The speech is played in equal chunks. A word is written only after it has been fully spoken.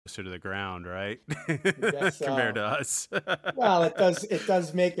closer to the ground, right? I guess Compared so. to us. Well, it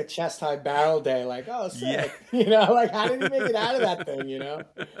does make a chest high barrel day, like, oh, Yeah. sick. Like how did he make it out of that thing?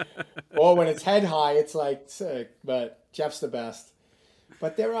 Or when it's head high, it's like sick. But Jeff's the best.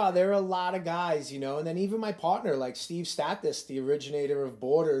 But there are a lot of guys, and then even my partner, like Steve Status, the originator of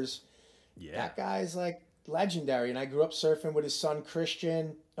Borders, Yeah. that guy's like legendary. And I grew up surfing with his son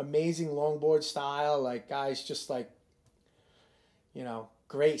Christian, amazing longboard style, like guys just like,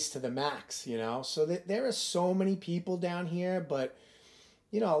 grace to the max. So there are so many people down here, but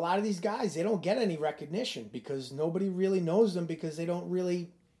a lot of these guys, they don't get any recognition because nobody really knows them because they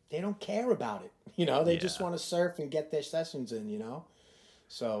don't care about it. They just Yeah. want to surf and get their sessions in.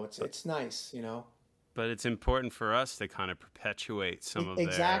 So But it's nice. but it's important for us to kind of perpetuate some of their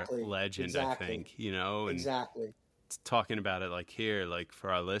Exactly. legend, I Exactly. think, and Exactly. talking about it like here, like for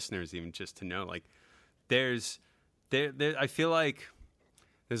our listeners, even just to know, like there's there I feel like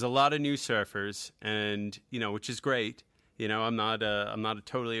there's a lot of new surfers, and which is great. I'm not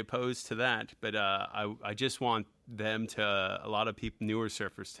totally opposed to that, but I just want them to a lot of people, newer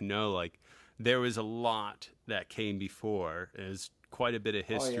surfers, to know like there was a lot that came before. There's quite a bit of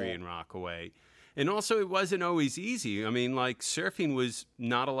Oh history yeah. in Rockaway. And also, it wasn't always easy. I mean, like, surfing was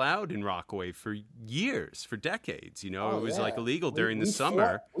not allowed in Rockaway for years, for decades. It Oh was like yeah. illegal We during the we fought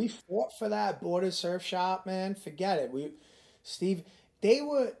summer. we fought for that border surf shop, man. Forget it. Steve, they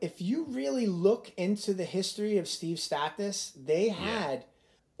were, if you really look into the history of Steve Status, they Yeah. had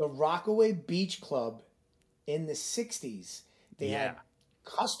the Rockaway Beach Club in the 60s. They Yeah. had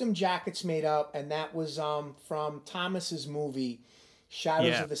custom jackets made up, and that was from Thomas's movie Shadows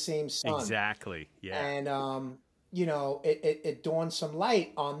Yeah. of the Same Sun. Exactly. Yeah. And it dawned some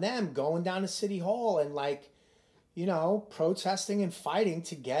light on them going down to City Hall and like, protesting and fighting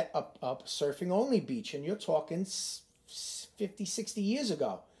to get a surfing only beach. And you're talking 50, 60 years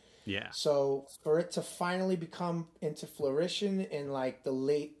ago. Yeah. So for it to finally become into fruition in like the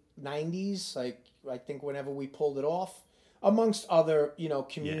late 90s, like I think whenever we pulled it off, amongst other, Yeah.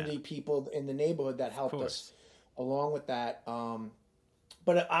 community people in the neighborhood that Of helped us course. along with that.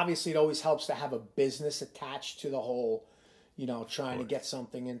 But obviously it always helps to have a business attached to the whole, Of trying to get course.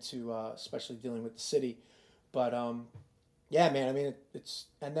 something into, especially dealing with the city. But yeah, man, I mean, it's,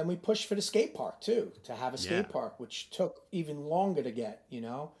 and then we pushed for the skate park too, to have a Yeah. skate park, which took even longer to get.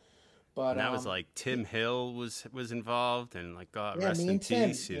 But And that was like Tim Hill was involved, and like God yeah, rest me in and Tim,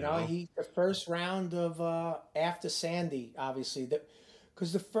 peace. the first round of after Sandy, obviously,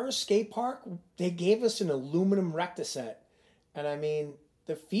 because the first skate park, they gave us an aluminum rector set. And I mean,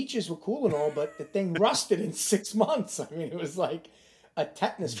 the features were cool and all, but the thing rusted in 6 months. I mean, it was like a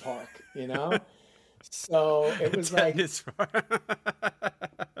tetanus park. So it was like, Tennis.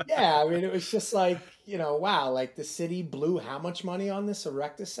 yeah, I mean, it was just like, wow, like the city blew how much money on this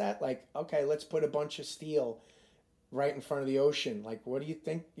erector set? Like, okay, let's put a bunch of steel right in front of the ocean. Like, what do you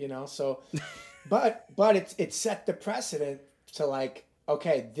think? So, but it set the precedent to like,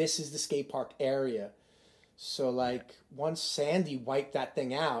 okay, this is the skate park area. So Yeah. like once Sandy wiped that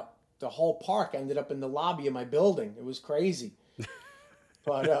thing out, the whole park ended up in the lobby of my building. It was crazy.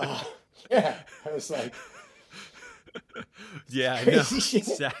 But yeah, I was like, Yeah, I know crazy shit.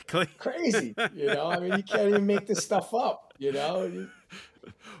 exactly. Crazy. I mean, you can't even make this stuff up.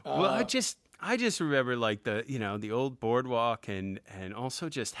 Well, Uh, I just remember like the old boardwalk, and also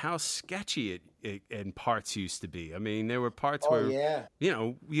just how sketchy it in parts used to be. I mean, there were parts oh where yeah.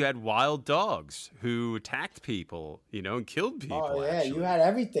 you had wild dogs who attacked people, and killed Oh people yeah. You actually. had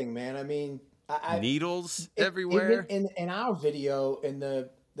everything, man. I mean, Needles even everywhere. in our video, in the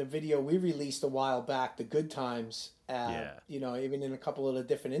video we released a while back, the good times, Yeah. even in a couple of the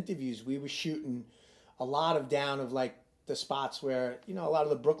different interviews, we were shooting a lot of down of like the spots where a lot of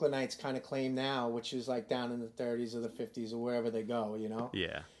the Brooklynites kind of claim now, which is like down in the 30s or the 50s or wherever they go.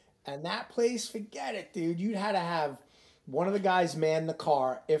 Yeah. And that place, forget it, dude. You'd had to have one of the guys man the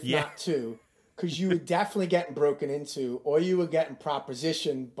car, if Yeah. not two, because you were definitely getting broken into, or you were getting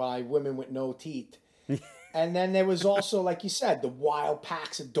propositioned by women with no teeth. And then there was also, like you said, the wild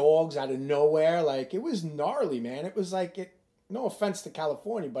packs of dogs out of nowhere. Like it was gnarly, man. It was like it. No offense to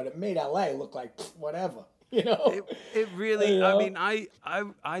California, but it made LA look like whatever. You know. It You really, I know. mean,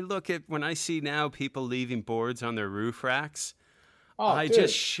 I look at when I see now people leaving boards on their roof racks, Oh, I just dude,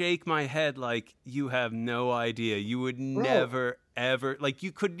 shake my head like you have no idea. You would bro. never ever like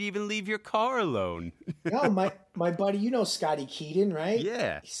you couldn't even leave your car alone. No, my buddy, Scotty Keaton, right?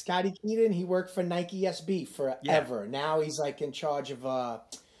 Yeah. Scotty Keaton, he worked for Nike SB Yeah. forever. Now he's like in charge of a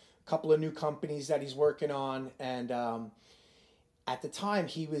couple of new companies that he's working on, and at the time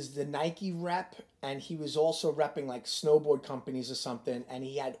he was the Nike rep, and he was also repping like snowboard companies or something, and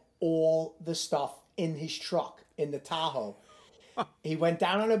he had all the stuff in his truck in the Tahoe. He went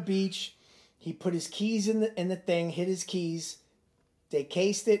down on a beach, he put his keys in the thing, hid his keys, they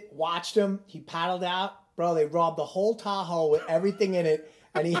cased it, watched him, he paddled out. Bro, they robbed the whole Tahoe with everything in it,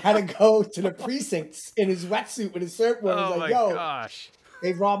 and he had to go to the precincts in his wetsuit with his surfboard. He's like, yo, gosh,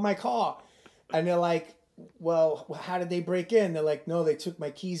 they robbed my car. And they're like, well, how did they break in? They're like, no, they took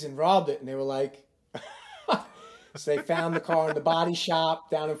my keys and robbed it. And they were like, so they found the car in the body shop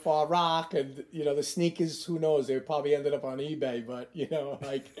down in Far Rock. And, you know, the sneakers, who knows? They probably ended up on eBay. But, you know,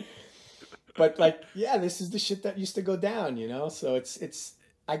 like, yeah, this is the shit that used to go down, you know? So it's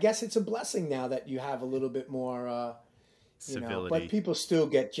I guess it's a blessing now that you have a little bit more, you know, but people still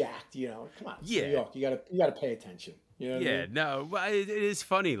get jacked, you know. Come on, it's New York. You gotta pay attention. You know what I mean? No, it is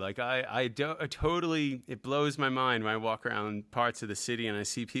funny. Like I totally, it blows my mind when I walk around parts of the city and I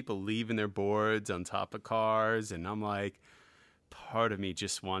see people leaving their boards on top of cars, and I'm like, part of me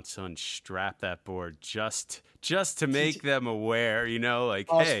just wants to unstrap that board just to make them aware, you know, like,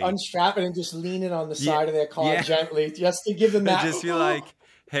 hey, unstrap it and just lean it on the side of their car gently, just to give them that. Just be like,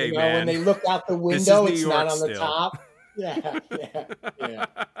 hey, you know, man, when they look out the window, it's not on the still. top. Yeah.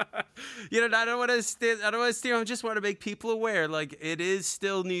 You know, I don't want to steer. I just want to make people aware. Like, it is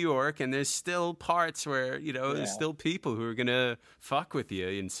still New York, and there's still parts where, you know, there's still people who are gonna fuck with you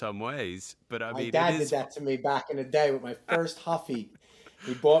in some ways. But I mean, my dad did that to me back in the day with my first Huffy.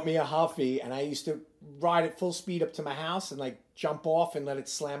 He bought me a Huffy, and I used to ride at full speed up to my house and like jump off and let it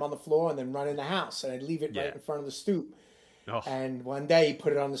slam on the floor, and then run in the house, and I'd leave it right in front of the stoop. Oh. And one day he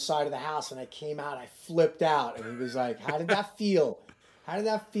put it on the side of the house, and I came out, I flipped out, and he was like, how did that feel? How did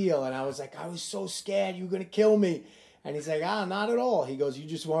that feel? And I was like, I was so scared you were going to kill me. And he's like, not at all. He goes, you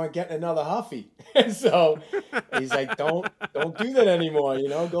just weren't getting another Huffy. So he's like, don't do that anymore, you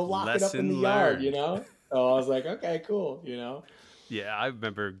know, go lock it up in the yard, you know? So I was like, okay, cool, you know? Yeah, I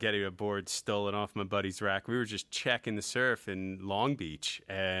remember getting a board stolen off my buddy's rack. We were just checking the surf in Long Beach,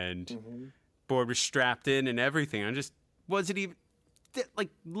 and board was strapped in and everything. I just wasn't even, like,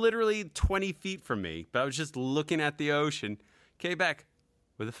 literally 20 feet from me, but I was just looking at the ocean. Came back,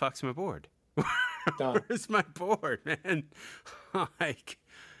 where the fuck's my board? Where's my board, man? Like,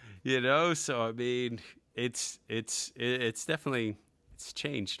 you know, so I mean, it's definitely, it's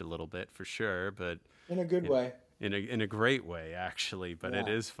changed a little bit for sure, but in a good way. In a great way, actually. But it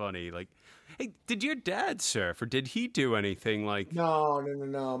is funny. Like, hey, did your dad surf, or did he do anything like?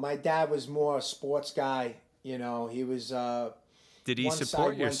 No. My dad was more a sports guy. You know, he was. Did he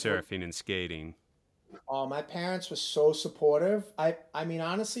support your surfing and skating? Oh, my parents were so supportive. I mean,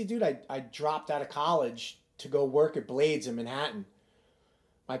 honestly, dude, I dropped out of college to go work at Blades in Manhattan.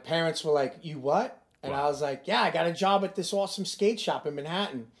 My parents were like, you what? And I was like, yeah, I got a job at this awesome skate shop in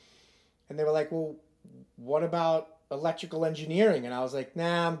Manhattan. And they were like, well, what about electrical engineering? And I was like,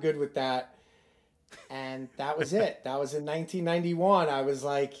 nah, I'm good with that. And that was it. That was in 1991. I was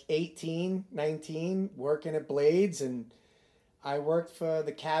like 18, 19, working at Blades, and I worked for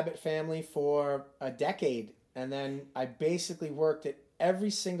the Cabot family for a decade. And then I basically worked at every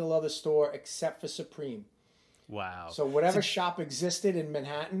single other store except for Supreme. Wow. So whatever shop existed in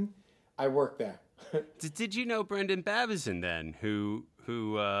Manhattan, I worked there. Did you know Brendan Babison then, who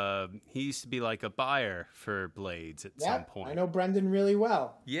he used to be like a buyer for Blades at some point? I know Brendan really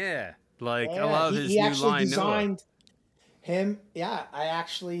well. Yeah. Like, I love his new line. Designed him. Yeah,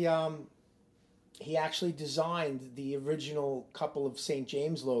 he actually designed the original couple of St.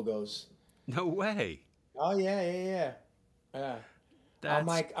 James logos. No way. Oh yeah.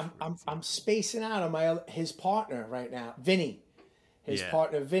 I'm spacing out on his partner right now, Vinny. His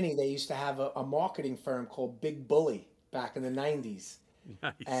partner Vinny. They used to have a marketing firm called Big Bully back in the 90s.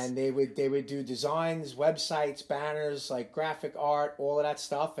 Nice. And they would do designs, websites, banners, like graphic art, all of that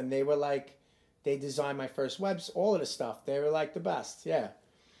stuff. And they were like, they designed my first all of the stuff. They were like the best. Yeah.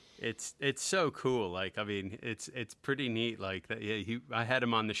 It's so cool. Like, I mean, it's pretty neat. Like that. Yeah. I had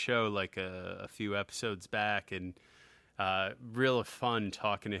him on the show like a few episodes back, and real fun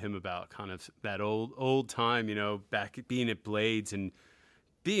talking to him about kind of that old time, you know, back being at Blades and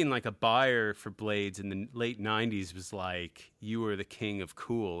being like a buyer for Blades in the late 90s was like, you were the king of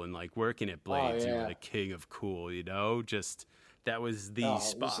cool, and like working at Blades, you were the king of cool, you know, just that was the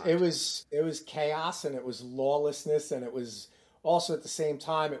spot. It was chaos, and it was lawlessness, and it was also at the same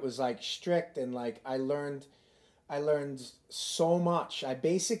time, it was like strict, and like I learned so much. I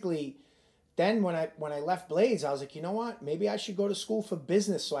basically, then when I left Blades, I was like, you know what, maybe I should go to school for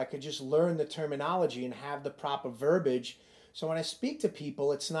business so I could just learn the terminology and have the proper verbiage. So when I speak to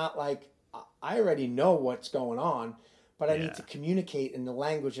people, it's not like I already know what's going on, but I need to communicate in the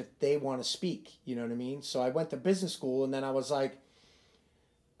language that they want to speak. You know what I mean? So I went to business school, and then I was like,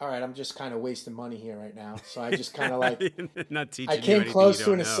 all right, I'm just kind of wasting money here right now. So I just kind of like, not teaching I you came anything close you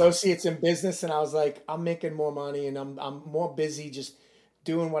to don't an know. associate's in business, and I was like, I'm making more money, and I'm more busy just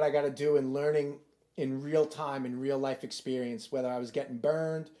doing what I got to do and learning in real time, in real life experience, whether I was getting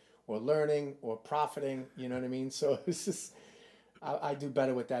burned or learning or profiting. You know what I mean? So it's just, I do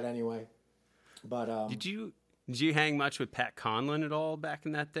better with that anyway. But Did you hang much with Pat Conlon at all back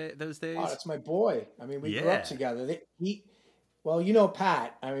in those days? oh, that's my boy. I mean, we grew up together. Well, you know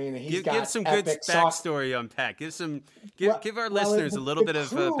Pat. I mean, he's got some good epic backstory on Pat. Give our listeners a little bit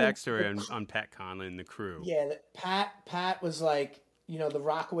of backstory on Pat Conlon and the crew. Yeah, Pat was like, you know, the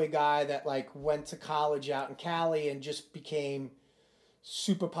Rockaway guy that like went to college out in Cali and just became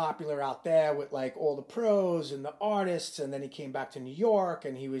super popular out there with like all the pros and the artists, and then he came back to New York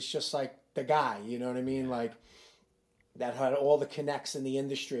and he was just like the guy, you know what I mean? Like that had all the connects in the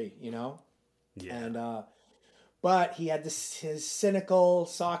industry, you know? Yeah. And but he had his cynical,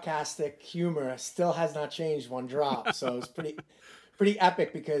 sarcastic humor still has not changed one drop. So it's pretty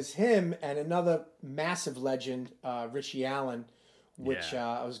epic because him and another massive legend, Richie Allen, which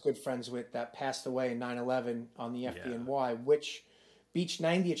I was good friends with, that passed away in 9/11 on the FDNY, which Beach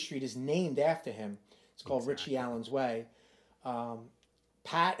 90th Street is named after him. It's called Richie Allen's Way.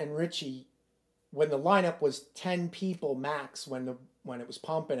 Pat and Richie, when the lineup was 10 people max, when it was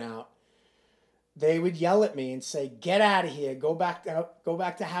pumping out, they would yell at me and say, "Get out of here! Go back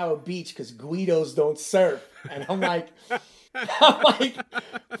to Howard Beach because Guidos don't surf." And I'm like,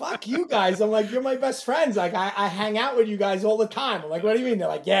 "Fuck you guys!" I'm like, "You're my best friends. Like I hang out with you guys all the time." I'm like, "What do you mean?" They're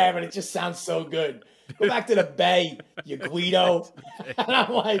like, "Yeah, but it just sounds so good. Go back to the Bay, you Guido." And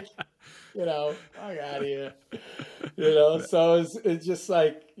I'm like, fuck out of here. So it's just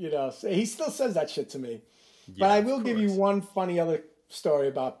like, so he still says that shit to me. Yeah, but I will give you one funny other story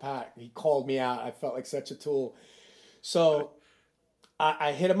about Pat. He called me out. I felt like such a tool. So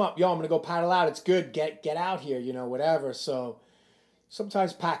I hit him up. "Yo, I'm going to go paddle out. It's good. Get out here, whatever." So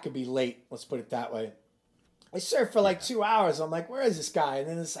sometimes Pat could be late. Let's put it that way. I surfed for like 2 hours. I'm like, where is this guy? And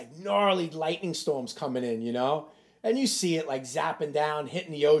then it's like gnarly lightning storms coming in, and you see it like zapping down,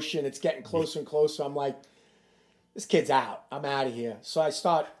 hitting the ocean. It's getting closer and closer. I'm like, this kid's out. I'm out of here. So I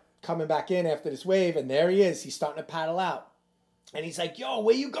start coming back in after this wave, and there he is. He's starting to paddle out. And he's like, "Yo,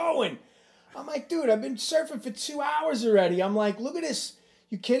 where you going?" I'm like, "Dude, I've been surfing for 2 hours already." I'm like, "Look at this.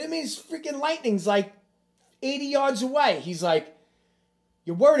 You kidding me? This freaking lightning's like 80 yards away." He's like,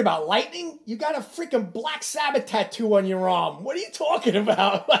 "You're worried about lightning? You got a freaking Black Sabbath tattoo on your arm. What are you talking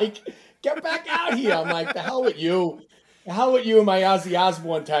about? Like, get back out here." I'm like, "The hell with you. The hell with you and my Ozzy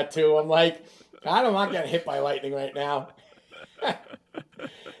Osbourne tattoo." I'm like, I'm not getting hit by lightning right now.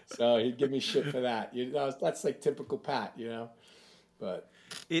 So he'd give me shit for that. That's like typical Pat, But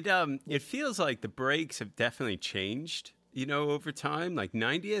it feels like the breaks have definitely changed, over time. Like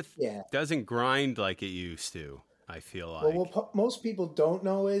 90th doesn't grind like it used to, I feel like. Well, what most people don't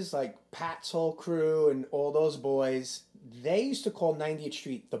know is like Pat's whole crew and all those boys, they used to call 90th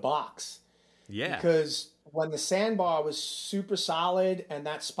Street the box. Yeah. Because when the sandbar was super solid and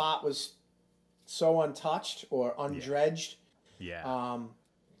that spot was so untouched or undredged,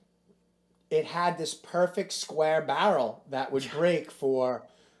 it had this perfect square barrel that would break for,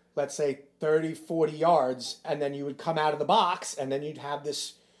 let's say, 30, 40 yards. And then you would come out of the box and then you'd have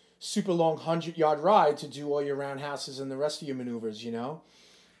this super long 100-yard ride to do all your roundhouses and the rest of your maneuvers, It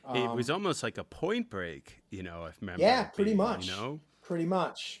was almost like a point break, if memory. Yeah, pretty much. Pretty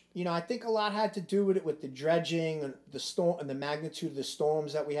much. I think a lot had to do with it, with the dredging and the storm and the magnitude of the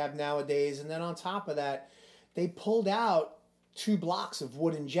storms that we have nowadays. And then on top of that, they pulled out 2 blocks of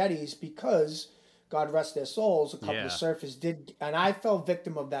wooden jetties because, God rest their souls, a couple of surfers did, and I fell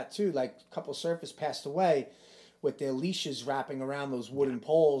victim of that too. Like a couple of surfers passed away with their leashes wrapping around those wooden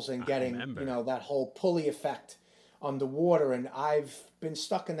poles and getting, that whole pulley effect underwater. And I've been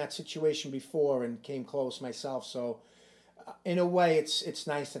stuck in that situation before and came close myself. So in a way, it's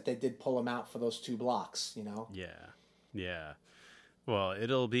nice that they did pull them out for those 2 blocks, Yeah. Well,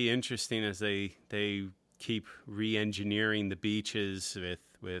 it'll be interesting as they keep re-engineering the beaches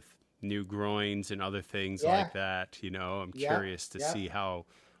with new groins and other things like that. I'm curious to see how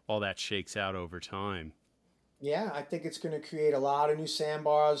all that shakes out over time. Yeah, I think it's going to create a lot of new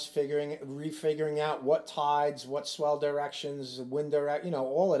sandbars, refiguring out what tides, what swell directions, wind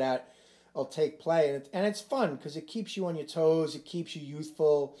all of that will take play. And it's fun because it keeps you on your toes. It keeps you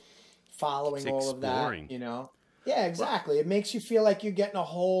youthful, following all of that, Yeah, exactly. It makes you feel like you're getting a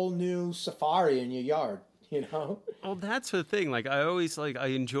whole new safari in your yard. you know? Well, that's the thing. Like, I always I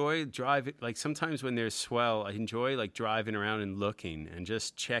enjoy driving. Like, sometimes when there's Swell, I enjoy like driving around and looking and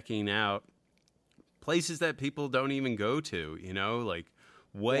just checking out places that people don't even go to, you know, like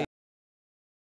way